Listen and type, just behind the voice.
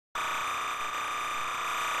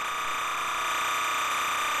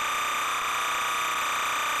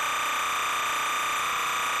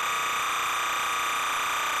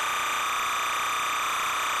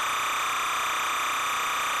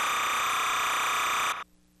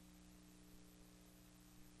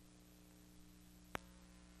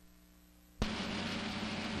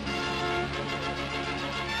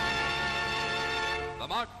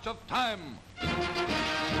March of Time.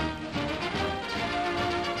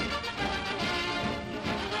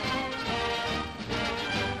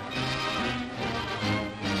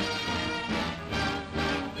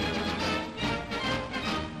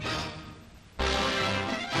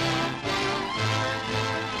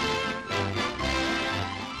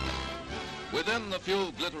 Within the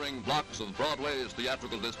few glittering blocks of Broadway's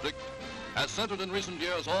theatrical district has centered in recent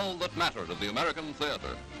years all that mattered of the American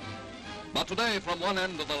theater. But today, from one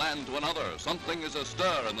end of the land to another, something is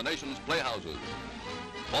astir in the nation's playhouses.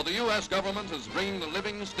 For the U.S. government is bringing the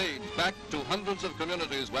living stage back to hundreds of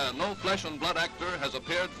communities where no flesh and blood actor has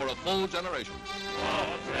appeared for a full generation.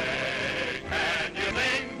 Oh, say, can you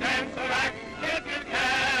sing, dance, or act? If you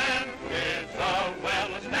can, it's a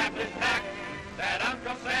well-established fact that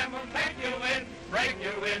Uncle Sam will take you in, break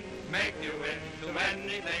you in, make you into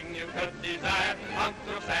anything you could desire.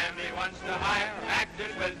 Uncle Sammy wants to hire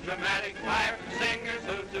actors with dramatic fire, singers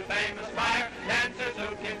who to fame aspire, dancers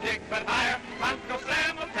who can dig but higher. Uncle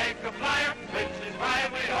Sam will take a flyer, which is why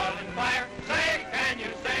we all inquire. Say, can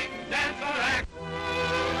you sing, dance, or act?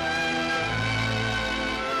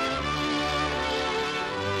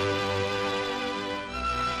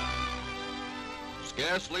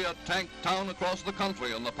 Scarcely a tank town across the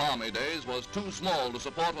country in the palmy days was too small to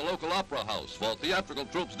support a local opera house for theatrical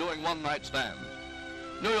troops doing one-night stands.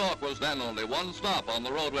 New York was then only one stop on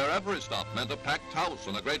the road where every stop meant a packed house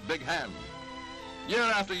and a great big hand. Year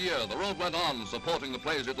after year, the road went on supporting the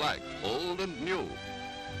plays it liked, old and new.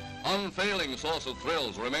 Unfailing source of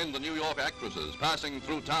thrills remained the New York actresses passing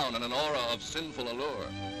through town in an aura of sinful allure.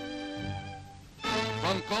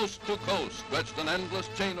 From coast to coast stretched an endless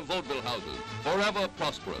chain of vaudeville houses, forever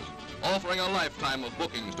prosperous, offering a lifetime of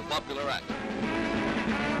bookings to popular acts.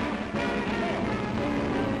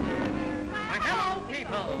 Hello,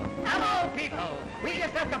 people! Hello, people! We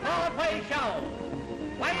just left a Broadway show.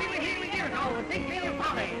 When we were here a year ago with big million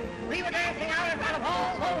follies, we were dancing out in front of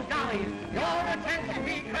all those dollies. Your attention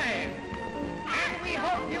be craved, and we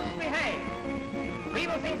hope you'll behave. We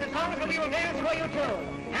will sing the songs and we will dance for you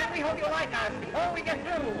too. And we hope you like us before we get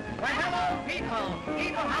through. Well, hello, people.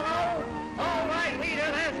 People, hello. All right, leader,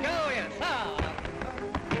 let's go. Yes, sir.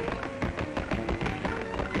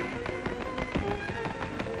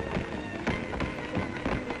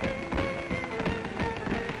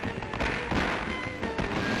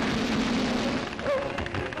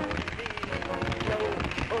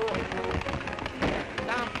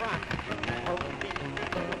 Down front.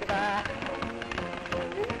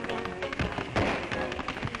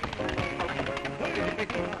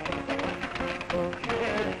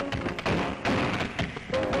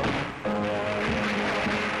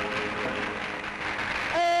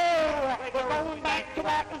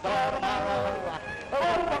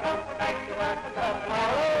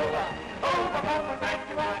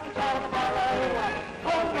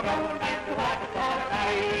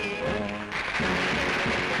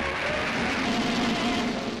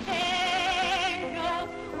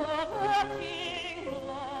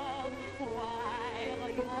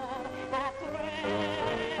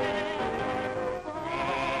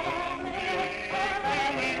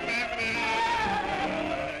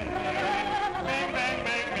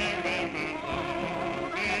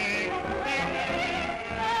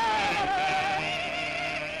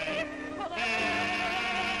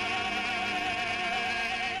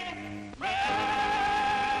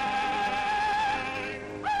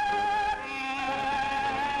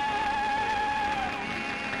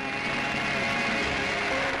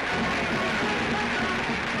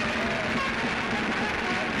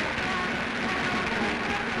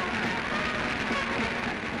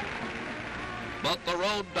 But the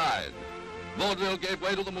road died. Vaudeville gave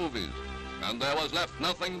way to the movies, and there was left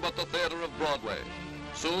nothing but the theater of Broadway,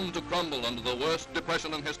 soon to crumble under the worst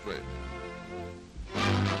depression in history.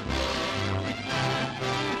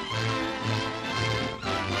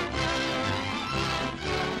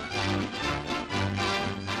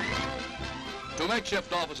 To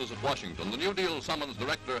makeshift offices at Washington, the New Deal summons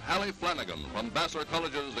director Hallie Flanagan from Vassar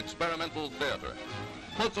College's Experimental Theater,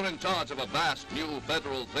 puts her in charge of a vast new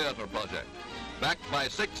federal theater project, backed by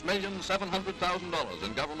 $6,700,000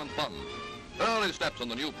 in government funds. Early steps in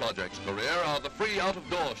the new project's career are the free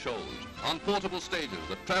out-of-door shows on portable stages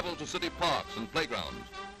that travel to city parks and playgrounds.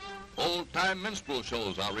 Old-time minstrel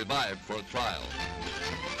shows are revived for a trial.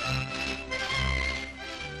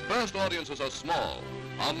 First audiences are small,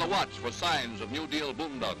 on the watch for signs of New Deal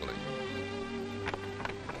boondoggle.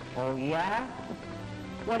 Oh, yeah?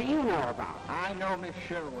 What do you know about? I know Miss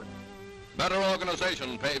Sherwood. Better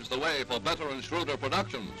organization paves the way for better and shrewder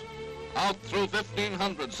productions. Out through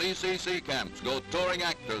 1,500 CCC camps go touring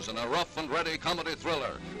actors in a rough and ready comedy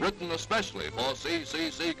thriller, written especially for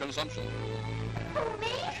CCC consumption. Who, me?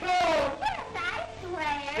 Oh, yes, I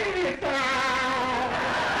swear.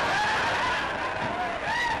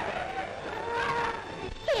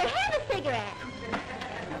 Here, have a cigarette.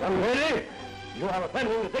 Young lady, you are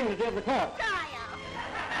offending the dignity of the court. Trial.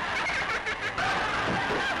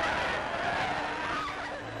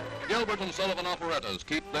 Gilbert and Sullivan operettas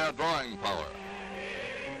keep their drawing power.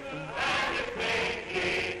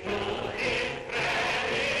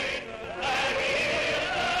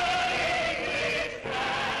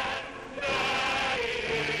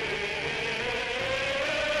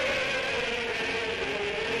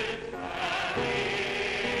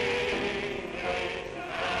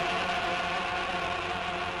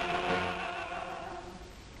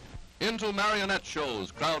 Into marionette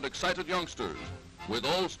shows crowd excited youngsters, with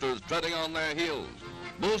oldsters treading on their heels,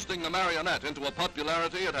 boosting the marionette into a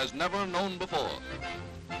popularity it has never known before.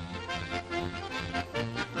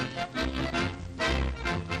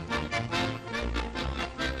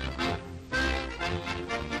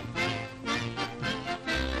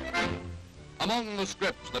 Among the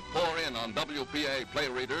scripts that pour in on WPA play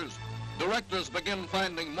readers, directors begin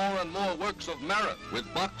finding more and more works of merit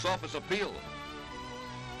with box office appeal.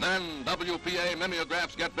 Then WPA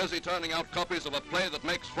mimeographs get busy turning out copies of a play that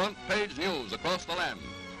makes front-page news across the land.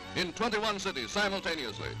 In 21 cities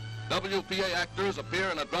simultaneously, WPA actors appear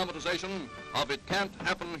in a dramatization of It Can't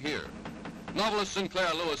Happen Here. Novelist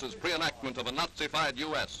Sinclair Lewis's pre-enactment of a Nazified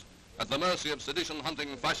U.S. at the mercy of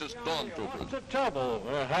sedition-hunting fascist stormtroopers. What's the trouble?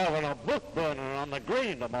 We're having a book burner on the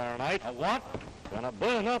green tomorrow night. A what? Gonna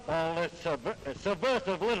burn up all this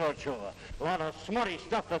subversive literature. A lot of smutty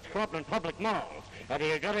stuff that's corrupting public morals. Have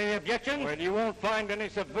you got any objections? Well, you won't find any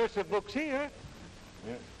subversive books here.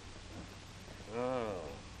 Yeah. Oh.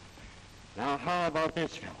 Now, how about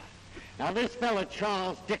this fella? Now, this fella,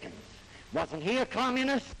 Charles Dickens, wasn't he a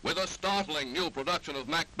communist? With a startling new production of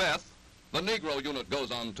Macbeth, the Negro unit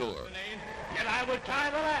goes on tour. Yet I will try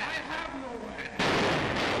the last. I have no way.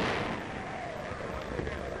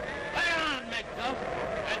 Play on, Macduff.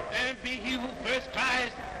 Let there be he who first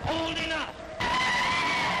cries, hold enough.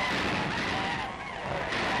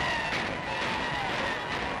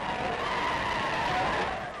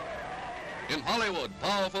 In Hollywood,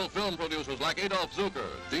 powerful film producers like Adolph Zukor,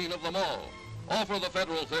 Dean of them all, offer the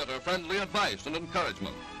Federal Theater friendly advice and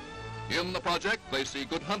encouragement. In the project, they see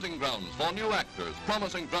good hunting grounds for new actors,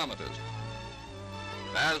 promising dramatists.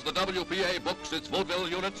 As the WPA books its vaudeville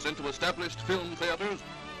units into established film theaters,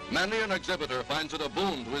 many an exhibitor finds it a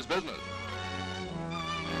boon to his business.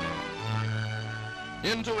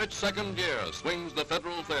 Into its second year swings the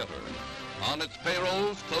Federal Theater. On its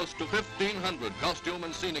payrolls, close to 1,500 costume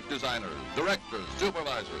and scenic designers, directors,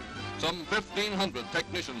 supervisors, some 1,500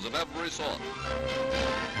 technicians of every sort.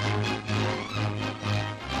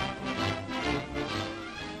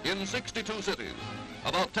 In 62 cities,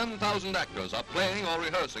 about 10,000 actors are playing or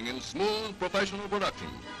rehearsing in smooth professional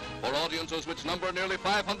productions for audiences which number nearly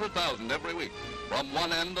 500,000 every week, from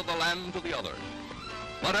one end of the land to the other.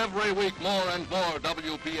 But every week more and more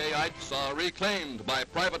WPA-ites are reclaimed by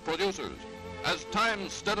private producers. As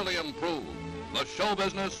times steadily improve, the show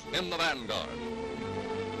business in the vanguard.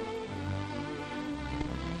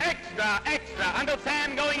 Extra, extra, Uncle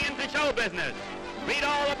Sam going into show business. Read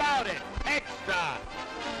all about it. Extra.